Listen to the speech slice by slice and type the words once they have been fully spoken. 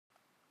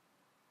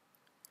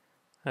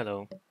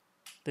Hello.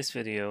 This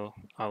video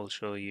I will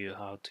show you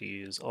how to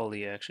use all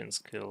the action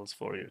skills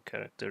for your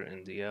character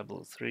in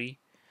Diablo 3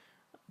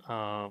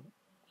 uh,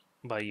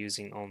 by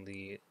using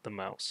only the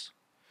mouse.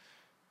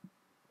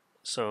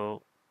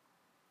 So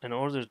in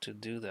order to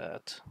do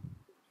that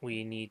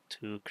we need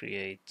to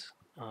create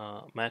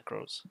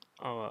macros.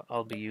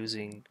 I'll be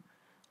using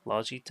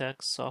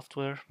Logitech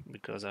software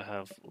because I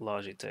have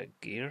Logitech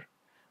gear,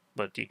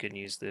 but you can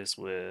use this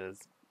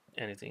with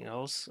anything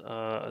else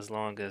as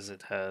long as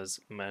it has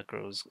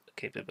macros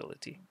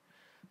capability.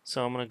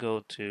 So I'm going to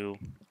go to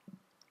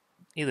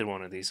either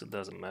one of these, it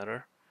doesn't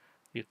matter.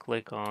 You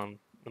click on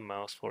the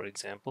mouse, for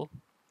example,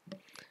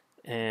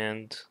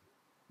 and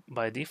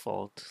by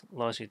default,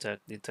 Logitech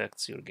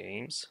detects your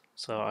games.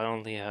 So I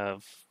only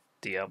have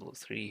Diablo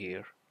 3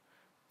 here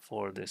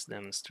for this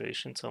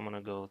demonstration. So I'm going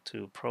to go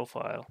to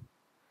Profile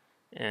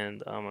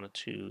and I'm going to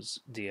choose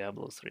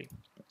Diablo 3.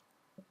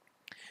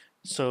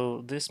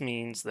 So this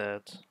means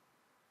that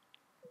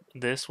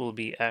this will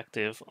be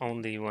active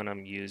only when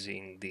I'm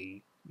using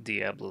the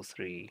Diablo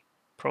 3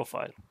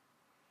 profile,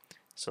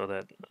 so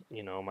that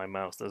my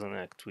mouse doesn't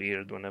act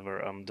weird whenever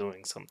I'm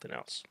doing something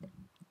else.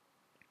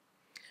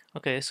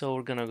 Okay, so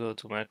we're gonna go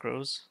to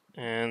macros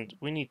and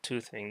we need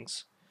two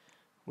things.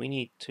 We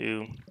need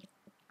to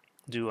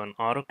do an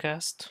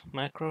autocast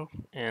macro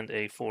and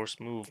a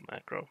force move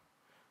macro.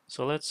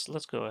 So let's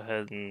go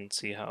ahead and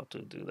see how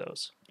to do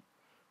those.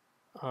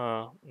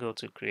 Go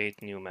to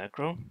create new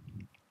macro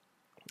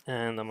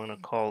and I'm gonna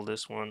call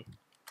this one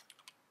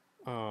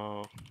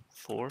uh,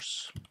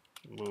 force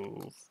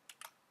move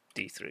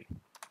D3.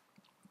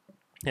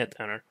 Hit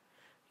enter.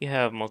 You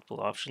have multiple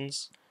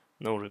options.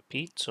 No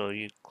repeat, so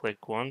you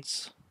click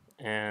once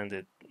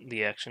and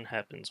the action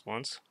happens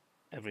once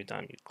every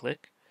time you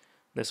click.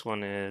 This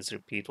one is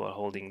repeat while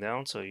holding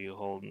down, so you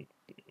hold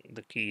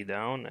the key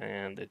down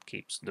and it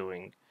keeps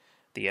doing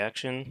the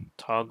action.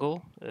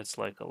 Toggle, it's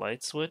like a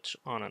light switch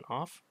on and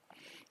off,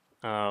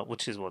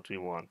 which is what we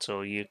want.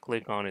 So you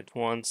click on it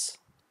once,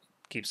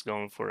 keeps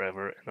going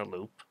forever in a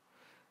loop,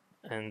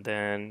 and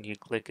then you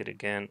click it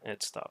again,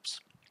 it stops.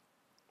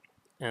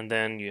 And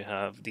then you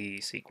have the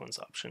sequence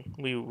option.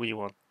 We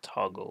want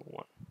toggle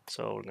one,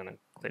 so we're gonna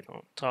click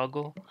on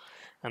toggle,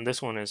 and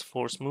this one is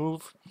force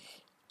move.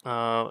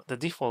 The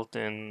default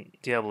in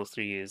Diablo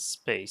 3 is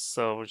space,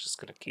 so we're just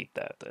gonna keep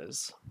that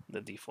as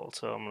the default.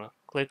 So I'm gonna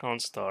click on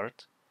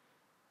start,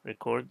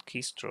 record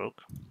keystroke,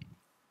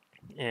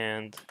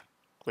 and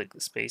click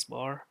the space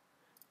bar,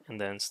 and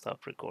then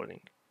stop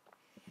recording.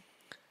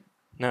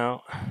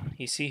 Now,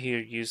 you see here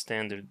use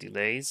standard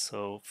delays,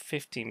 so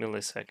 50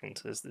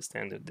 milliseconds is the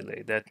standard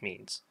delay. That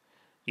means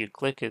you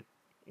click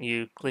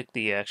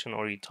the action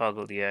or you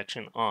toggle the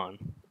action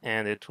on,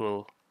 and it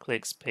will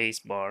click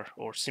spacebar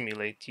or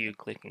simulate you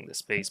clicking the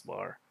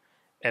spacebar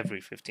every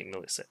 15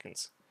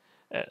 milliseconds.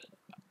 Uh,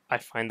 I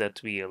find that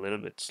to be a little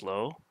bit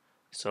slow,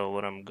 so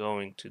what I'm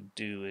going to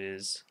do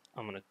is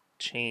I'm going to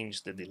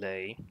change the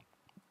delay.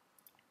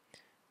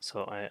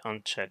 So I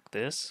uncheck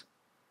this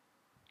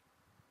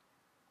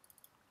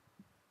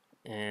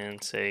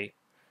and say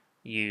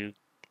you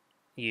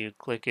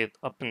click it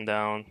up and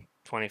down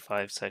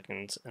 25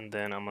 seconds, and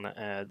then I'm going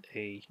to add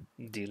a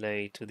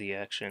delay to the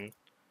action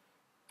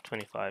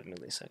 25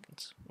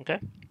 milliseconds. Okay,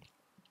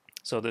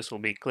 so this will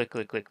be click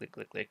click click click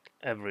click click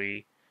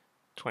every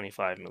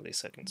 25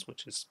 milliseconds,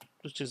 which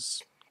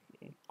is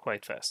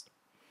quite fast.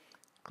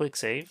 Click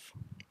save.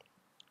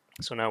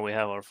 So now we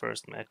have our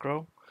first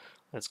macro.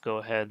 Let's go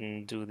ahead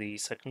and do the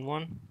second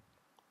one.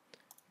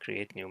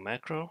 Create new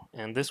macro,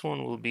 and this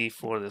one will be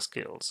for the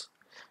skills.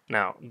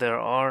 Now there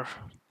are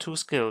two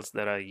skills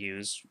that I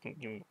use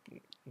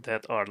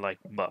that are like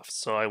buffs,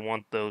 so I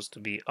want those to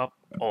be up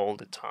all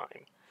the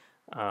time.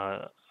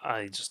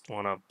 I just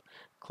want to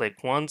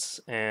click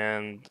once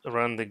and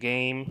run the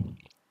game.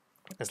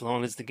 As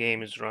long as the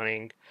game is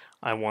running,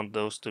 I want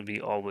those to be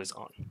always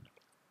on.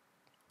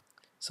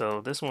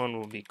 So this one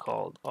will be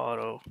called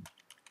Auto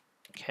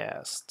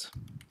Cast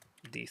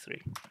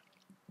D3.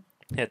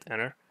 Hit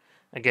enter.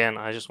 Again,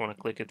 I just want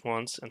to click it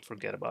once and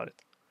forget about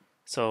it.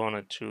 So I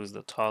want to choose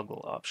the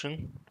toggle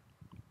option.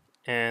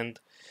 And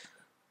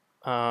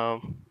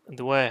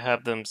the way I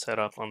have them set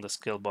up on the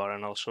skill bar,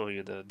 and I'll show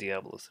you the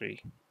Diablo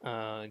 3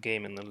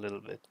 game in a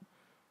little bit,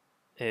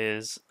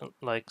 is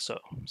like so.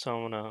 So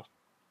I'm going to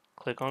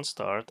click on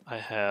start. I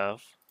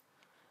have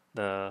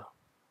the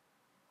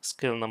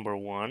skill number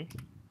 1.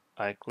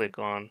 I click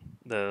on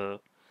the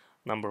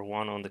number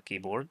 1 on the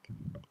keyboard,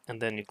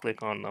 and then you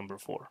click on number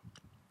 4,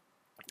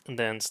 and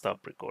then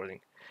stop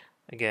recording.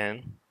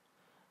 Again,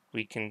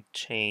 we can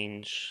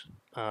change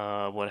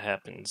what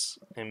happens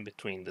in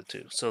between the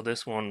two. So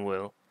this one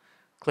will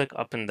click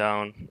up and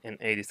down in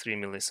 83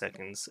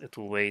 milliseconds. It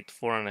will wait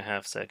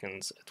 4.5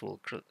 seconds. It will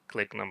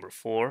click number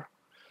 4.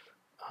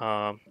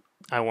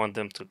 I want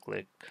them to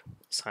click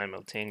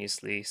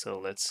simultaneously, so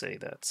let's say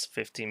that's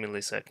 50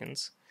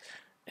 milliseconds.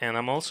 And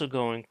I'm also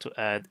going to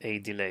add a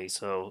delay,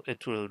 so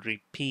it will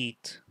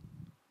repeat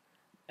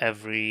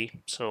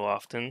every so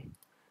often.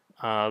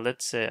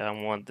 Let's say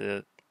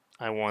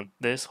I want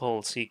this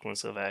whole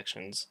sequence of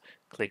actions,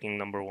 clicking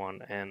number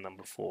 1 and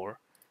number 4,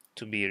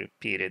 to be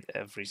repeated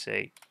every,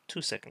 say,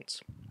 2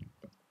 seconds.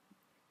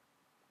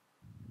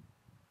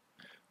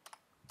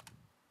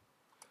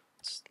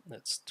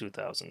 That's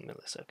 2000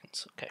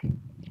 milliseconds. Okay.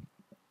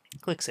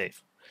 Click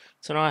Save.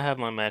 So now I have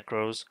my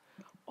macros.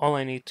 All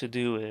I need to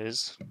do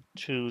is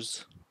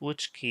choose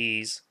which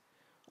keys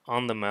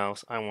on the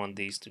mouse I want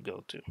these to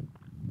go to.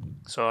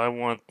 So I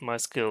want my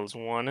skills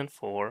 1 and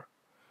 4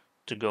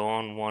 to go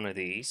on one of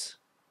these.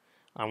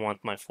 I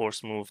want my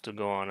force move to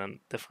go on a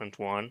different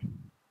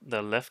one.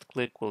 The left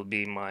click will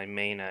be my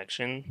main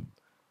action.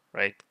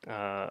 Right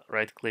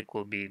click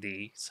will be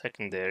the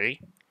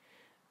secondary.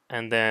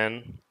 And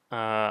then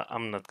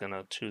I'm not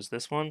gonna choose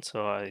this one,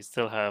 so I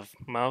still have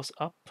mouse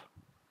up,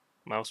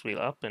 mouse wheel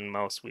up, and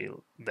mouse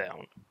wheel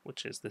down,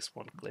 which is this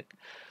one click.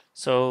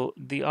 So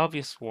the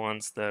obvious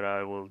ones that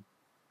I will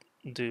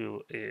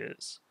do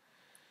is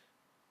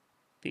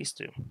these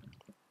two.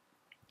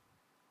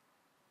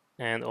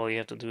 And all you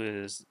have to do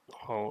is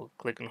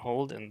click and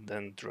hold and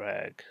then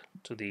drag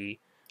to the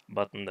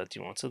button that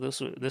you want. So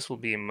this will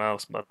be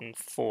mouse button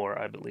 4,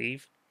 I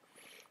believe,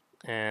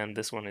 and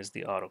this one is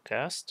the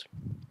autocast.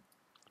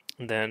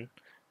 And then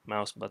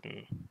mouse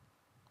button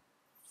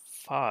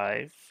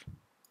 5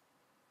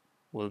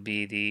 will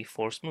be the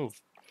force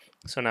move.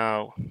 So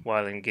now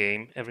while in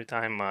game, every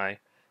time I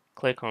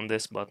click on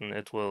this button,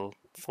 it will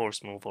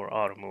force move or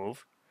auto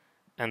move,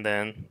 and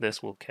then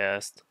this will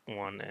cast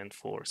 1 and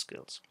 4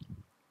 skills.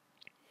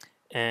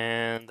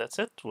 And that's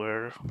it.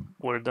 We're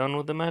done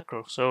with the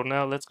macro. So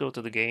now let's go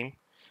to the game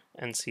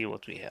and see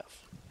what we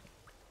have.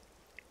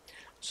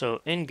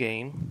 So in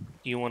game,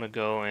 you want to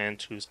go and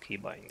choose key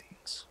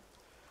bindings,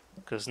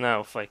 because now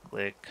if I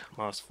click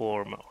mouse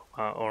 4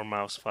 or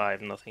mouse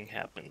 5, nothing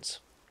happens.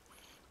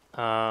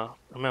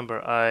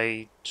 Remember,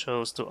 I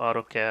chose to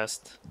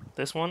autocast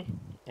this one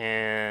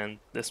and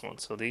this one,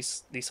 so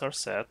these are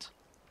set,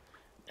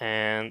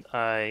 and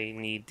I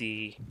need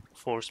the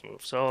force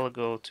move. So I'll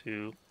go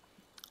to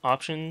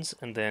options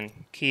and then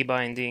key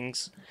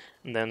bindings,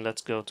 and then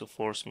let's go to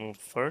force move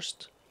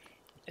first.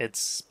 It's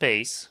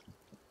space,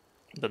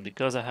 but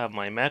because I have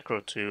my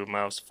macro to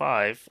mouse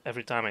 5,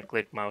 every time I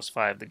click mouse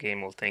 5 the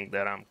game will think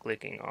that I'm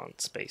clicking on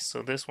space.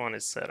 So this one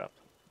is set up.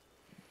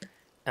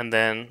 And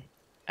then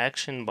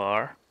action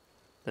bar,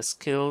 the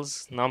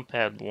skills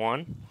numpad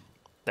 1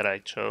 that I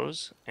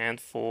chose and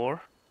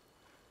 4.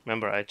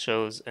 Remember, I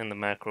chose in the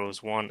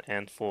macros 1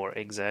 and 4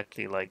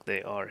 exactly like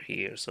they are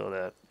here, so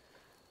that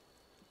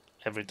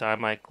every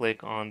time I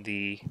click on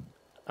the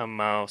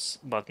mouse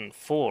button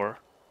 4,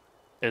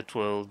 it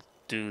will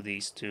do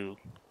these two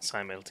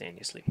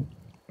simultaneously.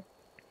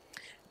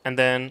 And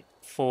then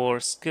for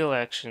skill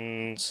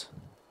actions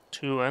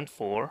 2 and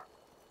 4,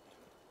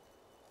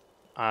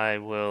 I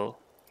will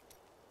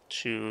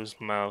choose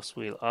mouse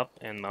wheel up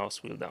and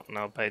mouse wheel down.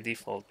 Now by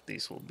default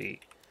these will be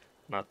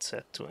not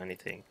set to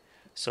anything.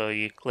 So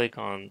you click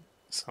on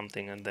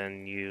something and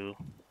then you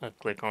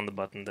click on the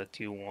button that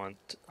you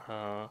want,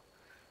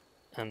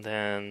 and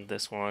then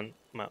this one,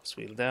 mouse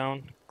wheel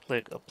down,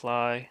 click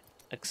apply,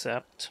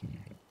 accept,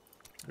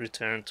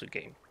 return to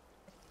game.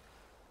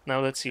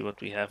 Now let's see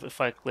what we have. If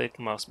I click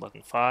mouse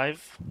button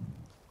 5,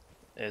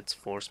 it's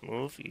force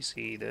move. You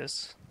see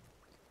this?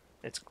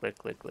 It's click,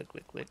 click, click,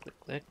 click, click, click,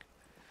 click.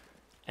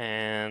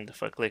 And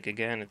if I click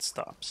again, it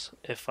stops.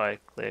 If I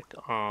click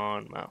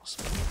on mouse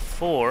button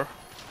 4,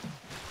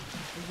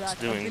 it's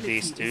doing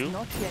these two.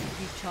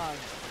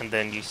 And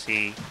then you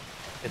see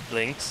it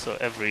blinks, so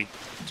every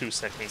 2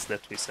 seconds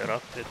that we set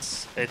up,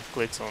 it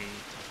clicks on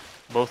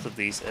both of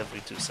these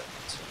every 2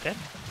 seconds. Okay?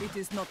 It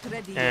is not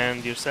ready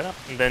and you're set up.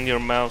 And then your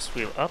mouse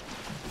wheel up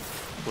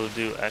will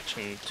do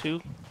action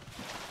 2.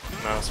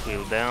 Mouse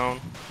wheel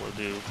down will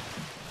do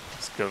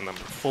skill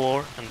number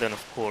 4, and then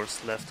of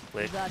course left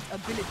click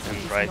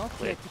and right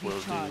click will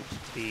do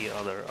the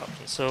other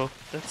option. So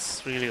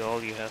that's really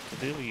all you have to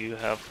do. You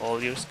have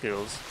all your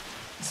skills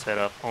set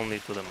up only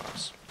to the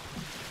mouse.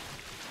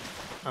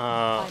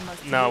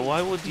 Now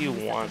why would you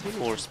want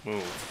force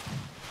move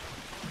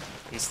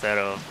instead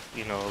of,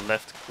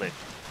 left click?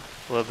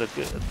 Well, the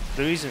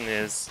reason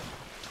is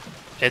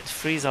it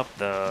frees up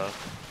the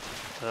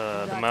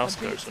mouse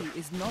cursor,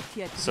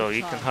 so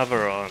you can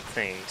hover on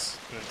things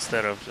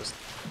instead of just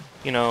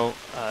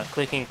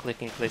clicking.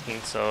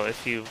 So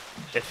if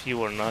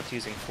you are not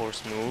using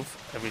force move,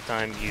 every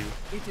time you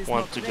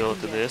want to go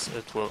to this,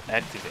 it will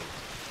activate.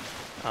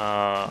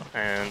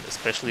 And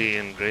especially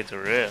in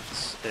greater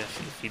rifts,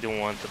 if you don't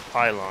want the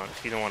pylon,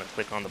 if you don't want to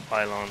click on the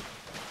pylon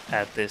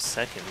at this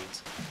second,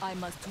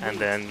 and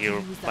then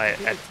you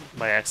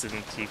by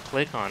accident you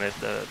click on it,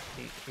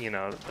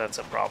 that's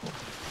a problem.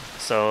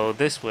 So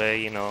this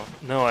way,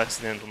 no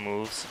accidental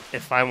moves.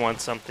 If I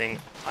want something,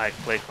 I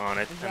click on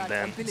it and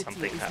then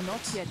something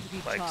happens,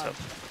 like so.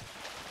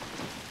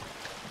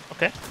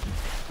 Okay.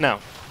 Now,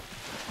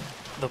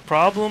 the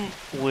problem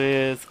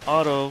with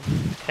auto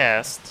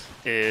cast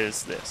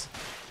is this.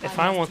 If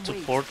I want to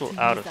portal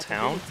out of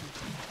town,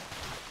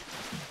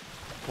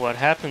 what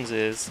happens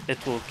is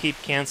it will keep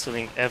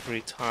canceling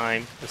every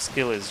time the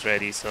skill is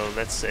ready. So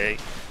let's say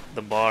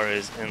the bar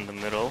is in the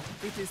middle.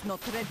 It is not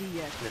ready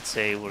yet. Let's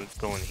say we're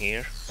going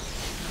here,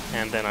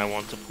 and then I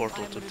want to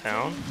portal to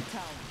town.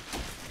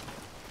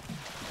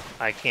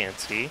 I can't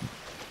see.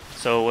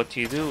 So what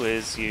you do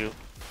is you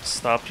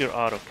stop your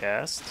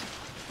autocast,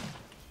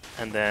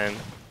 and then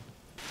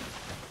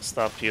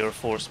stop your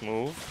force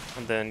move,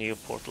 and then you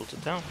portal to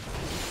town.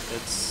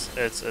 It's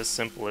as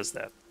simple as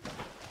that.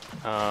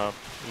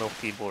 No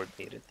keyboard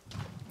needed.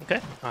 Okay,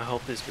 I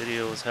hope this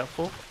video was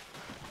helpful,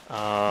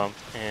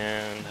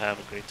 and have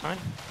a great time.